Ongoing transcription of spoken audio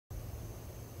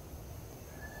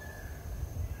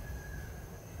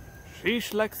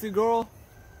Sheesh, Lexi girl.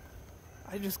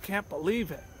 I just can't believe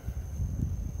it.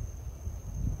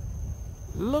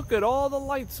 Look at all the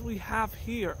lights we have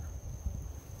here.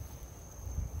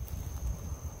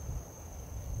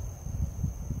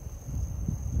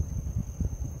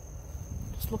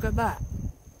 Just look at that.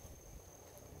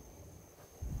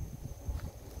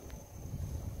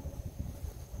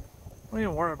 Don't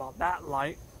even worry about that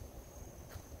light.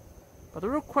 But the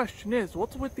real question is,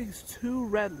 what's with these two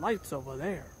red lights over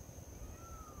there?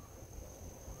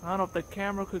 I don't know if the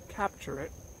camera could capture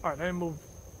it. Alright, let me move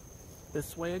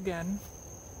this way again.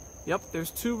 Yep, there's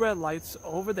two red lights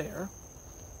over there.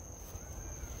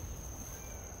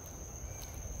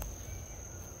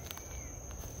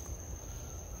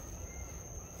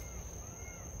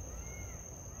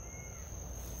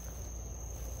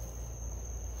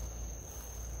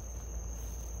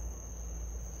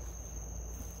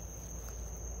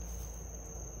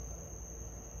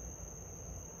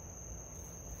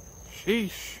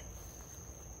 Sheesh.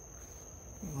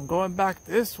 I'm going back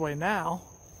this way now.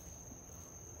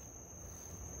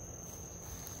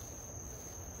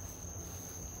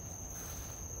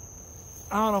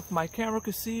 I don't know if my camera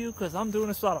could see you because I'm doing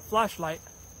this without a flashlight.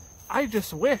 I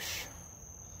just wish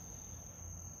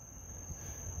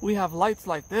we have lights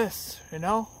like this, you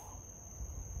know?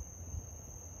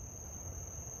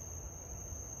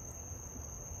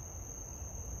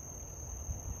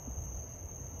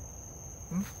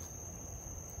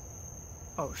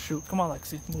 Oh shoot, come on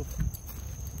Lexi, move it.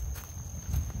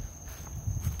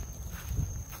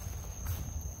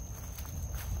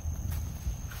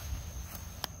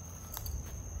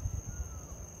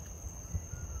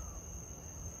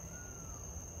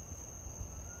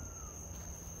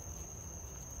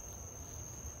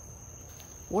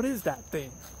 What is that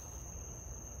thing?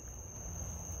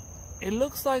 It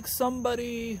looks like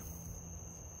somebody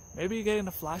maybe getting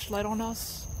a flashlight on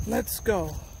us. Let's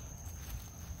go.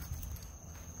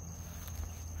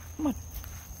 Come on.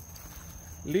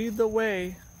 Lead the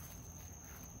way.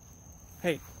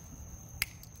 Hey.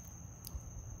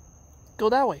 Go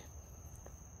that way.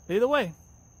 Lead the way.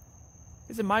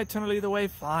 Is it my turn to lead the way?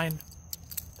 Fine.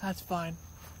 That's fine.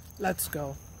 Let's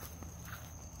go.